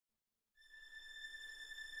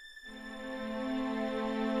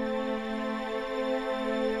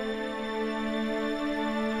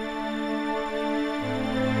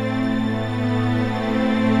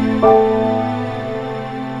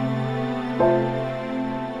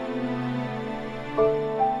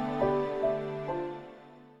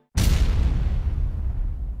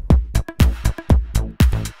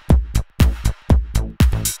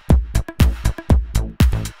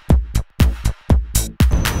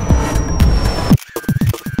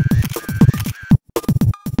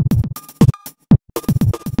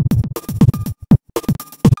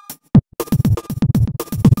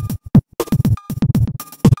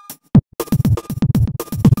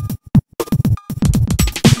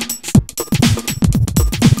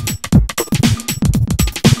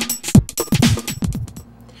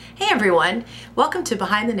everyone, welcome to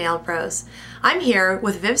Behind the Nail Pros. I'm here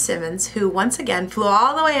with Viv Simmons, who once again flew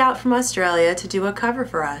all the way out from Australia to do a cover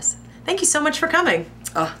for us. Thank you so much for coming.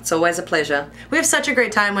 Oh, it's always a pleasure. We have such a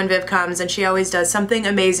great time when Viv comes, and she always does something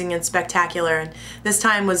amazing and spectacular, and this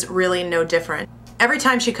time was really no different. Every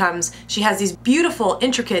time she comes, she has these beautiful,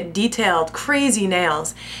 intricate, detailed, crazy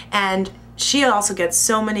nails, and she also gets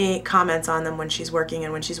so many comments on them when she's working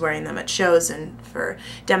and when she's wearing them at shows and for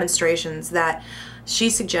demonstrations that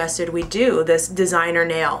she suggested we do this designer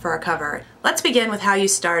nail for our cover. Let's begin with how you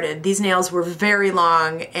started. These nails were very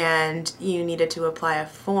long and you needed to apply a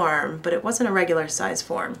form, but it wasn't a regular size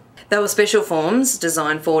form. They were special forms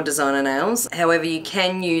designed for designer nails. However, you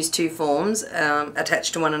can use two forms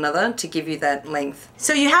attached to one another to give you that length.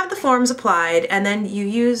 So you have the forms applied and then you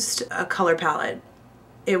used a color palette.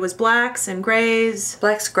 It was blacks and grays.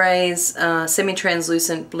 Blacks, greys,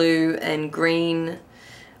 semi-translucent blue and green.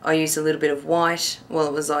 I used a little bit of white. Well,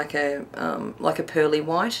 it was like a pearly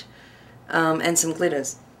white, and some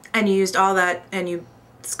glitters. And you used all that and you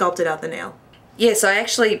sculpted out the nail. Yes, I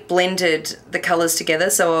actually blended the colours together,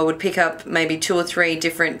 so I would pick up maybe 2 or 3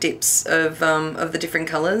 different dips of the different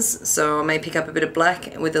colours. So I may pick up a bit of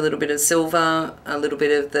black with a little bit of silver, a little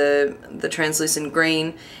bit of the translucent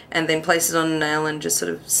green, and then place it on a nail and just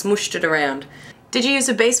sort of smooshed it around. Did you use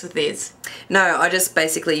a base with these? No, I just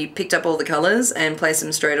basically picked up all the colours and placed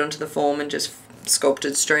them straight onto the form and just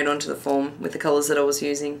sculpted straight onto the form with the colours that I was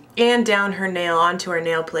using. And down her nail onto her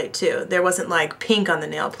nail plate too. There wasn't like pink on the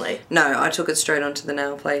nail plate. No, I took it straight onto the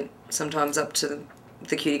nail plate, sometimes up to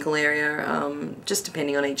the cuticle area, just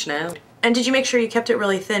depending on each nail. And did you make sure you kept it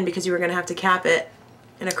really thin because you were going to have to cap it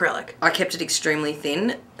in acrylic? I kept it extremely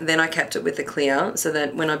thin, then I capped it with the clear so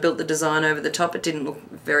that when I built the design over the top it didn't look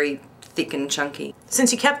very thick and chunky.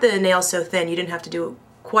 Since you kept the nail so thin, you didn't have to do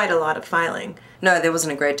quite a lot of filing. No, there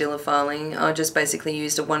wasn't a great deal of filing. I just basically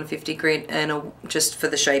used a 150 grit and just for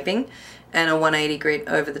the shaping, and a 180 grit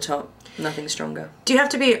over the top. Nothing stronger. Do you have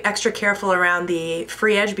to be extra careful around the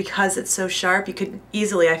free edge because it's so sharp? You could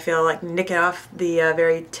easily, I feel, like nick it off the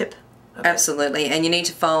very tip of it. Absolutely, and you need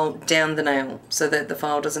to file down the nail so that the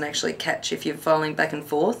file doesn't actually catch. If you're filing back and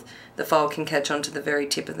forth, the file can catch onto the very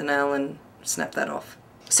tip of the nail and snap that off.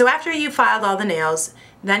 So after you filed all the nails,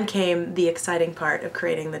 then came the exciting part of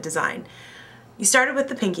creating the design. You started with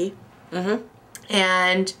the pinky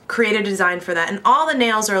and created a design for that, and all the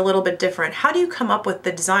nails are a little bit different. How do you come up with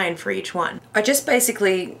the design for each one? I just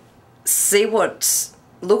basically see what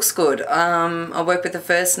looks good. I work with the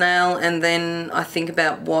first nail and then I think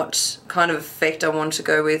about what kind of effect I want to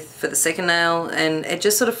go with for the second nail, and it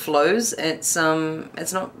just sort of flows. It's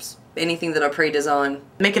not anything that I pre-design.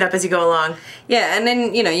 Make it up as you go along. Yeah, and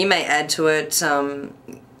then, you know, you may add to it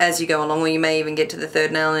as you go along, or you may even get to the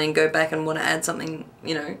third nail and go back and want to add something,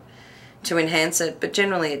 you know, to enhance it. But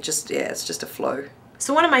generally it just, yeah, it's just a flow.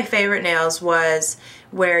 So one of my favorite nails was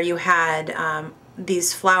where you had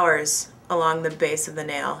these flowers along the base of the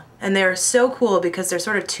nail. And they're so cool because they're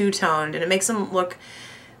sort of two-toned and it makes them look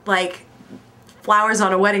like flowers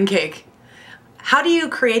on a wedding cake. How do you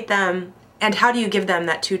create them and how do you give them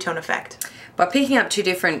that two-tone effect? By picking up 2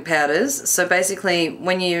 different powders. So basically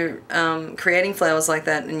when you're creating flowers like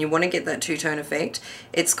that and you want to get that two-tone effect,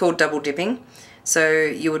 it's called double dipping. So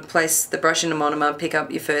you would place the brush in a monomer, pick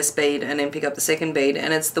up your first bead and then pick up the second bead,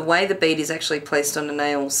 and it's the way the bead is actually placed on a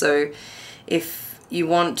nail. So if you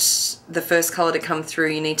want the first colour to come through,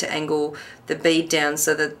 you need to angle the bead down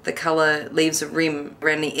so that the colour leaves a rim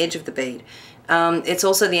around the edge of the bead. It's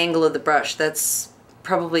also the angle of the brush. That's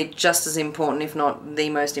probably just as important, if not the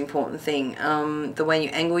most important thing. The way you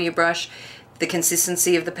angle your brush, the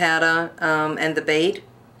consistency of the powder and the bead,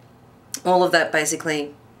 all of that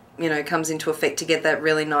basically, you know, comes into effect to get that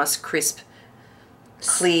really nice, crisp,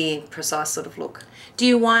 clear, precise sort of look. Do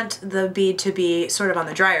you want the bead to be sort of on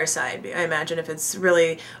the drier side? I imagine if it's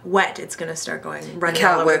really wet, it's going to start running all over the place. You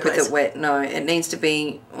can't work with it wet, no. It needs to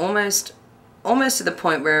be almost to the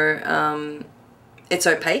point where it's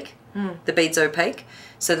opaque. The bead's opaque,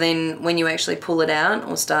 so then when you actually pull it out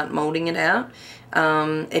or start molding it out,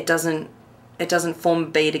 it doesn't form a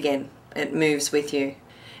bead again. It moves with you.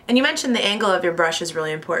 And you mentioned the angle of your brush is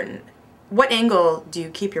really important. What angle do you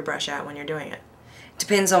keep your brush at when you're doing it?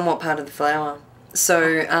 Depends on what part of the flower.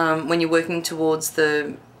 So when you're working towards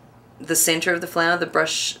the center of the flower, the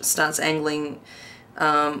brush starts angling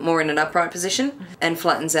more in an upright position and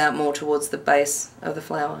flattens out more towards the base of the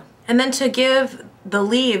flower. And then to give the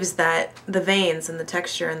leaves the veins and the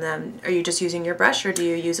texture in them, are you just using your brush or do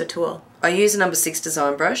you use a tool? I use a number 6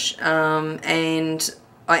 design brush and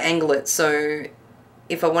I angle it. So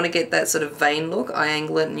if I want to get that sort of vein look, I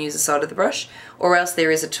angle it and use the side of the brush, or else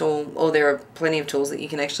there is a tool, or there are plenty of tools that you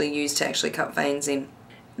can actually use to actually cut veins in.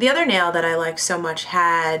 The other nail that I liked so much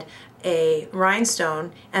had a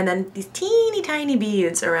rhinestone and then these teeny tiny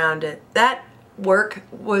beads around it. That work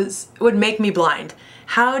would make me blind.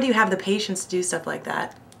 How do you have the patience to do stuff like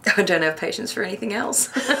that? I don't have patience for anything else.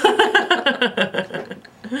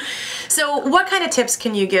 So what kind of tips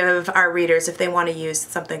can you give our readers if they want to use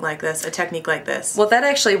something like this, a technique like this? Well, that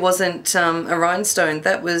actually wasn't a rhinestone.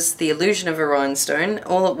 That was the illusion of a rhinestone.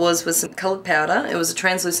 All it was some coloured powder. It was a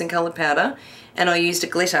translucent coloured powder, and I used a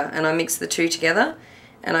glitter, and I mixed the two together,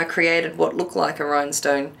 and I created what looked like a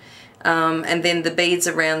rhinestone. And then the beads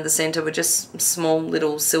around the centre were just small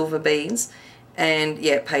little silver beads. And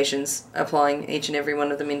yeah, patience, applying each and every one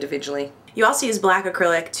of them individually. You also used black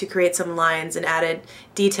acrylic to create some lines and added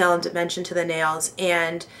detail and dimension to the nails.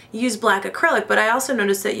 And you used black acrylic, but I also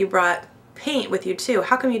noticed that you brought paint with you too.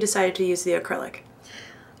 How come you decided to use the acrylic?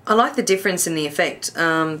 I like the difference in the effect.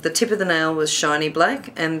 The tip of the nail was shiny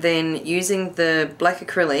black, and then using the black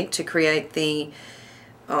acrylic to create the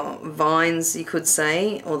vines, you could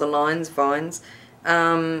say, or the lines, vines,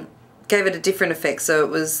 gave it a different effect. So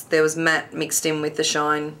there was matte mixed in with the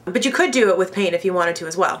shine. But you could do it with paint if you wanted to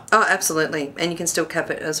as well. Oh, absolutely. And you can still cap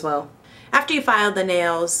it as well. After you filed the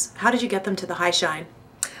nails, how did you get them to the high shine?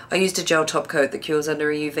 I used a gel top coat that cures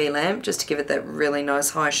under a UV lamp just to give it that really nice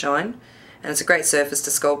high shine. And it's a great surface to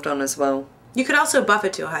sculpt on as well. You could also buff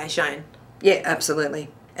it to a high shine. Yeah, absolutely.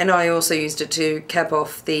 And I also used it to cap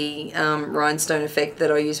off the rhinestone effect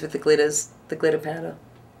that I used with the glitter powder.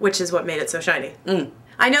 Which is what made it so shiny. Mm.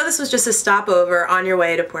 I know this was just a stopover on your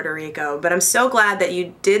way to Puerto Rico, but I'm so glad that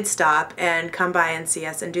you did stop and come by and see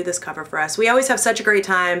us and do this cover for us. We always have such a great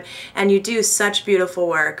time, and you do such beautiful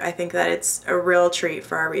work. I think that it's a real treat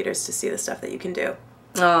for our readers to see the stuff that you can do.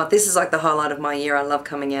 Oh, this is like the highlight of my year. I love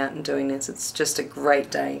coming out and doing this. It's just a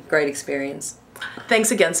great day, great experience.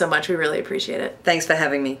 Thanks again so much. We really appreciate it. Thanks for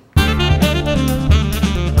having me.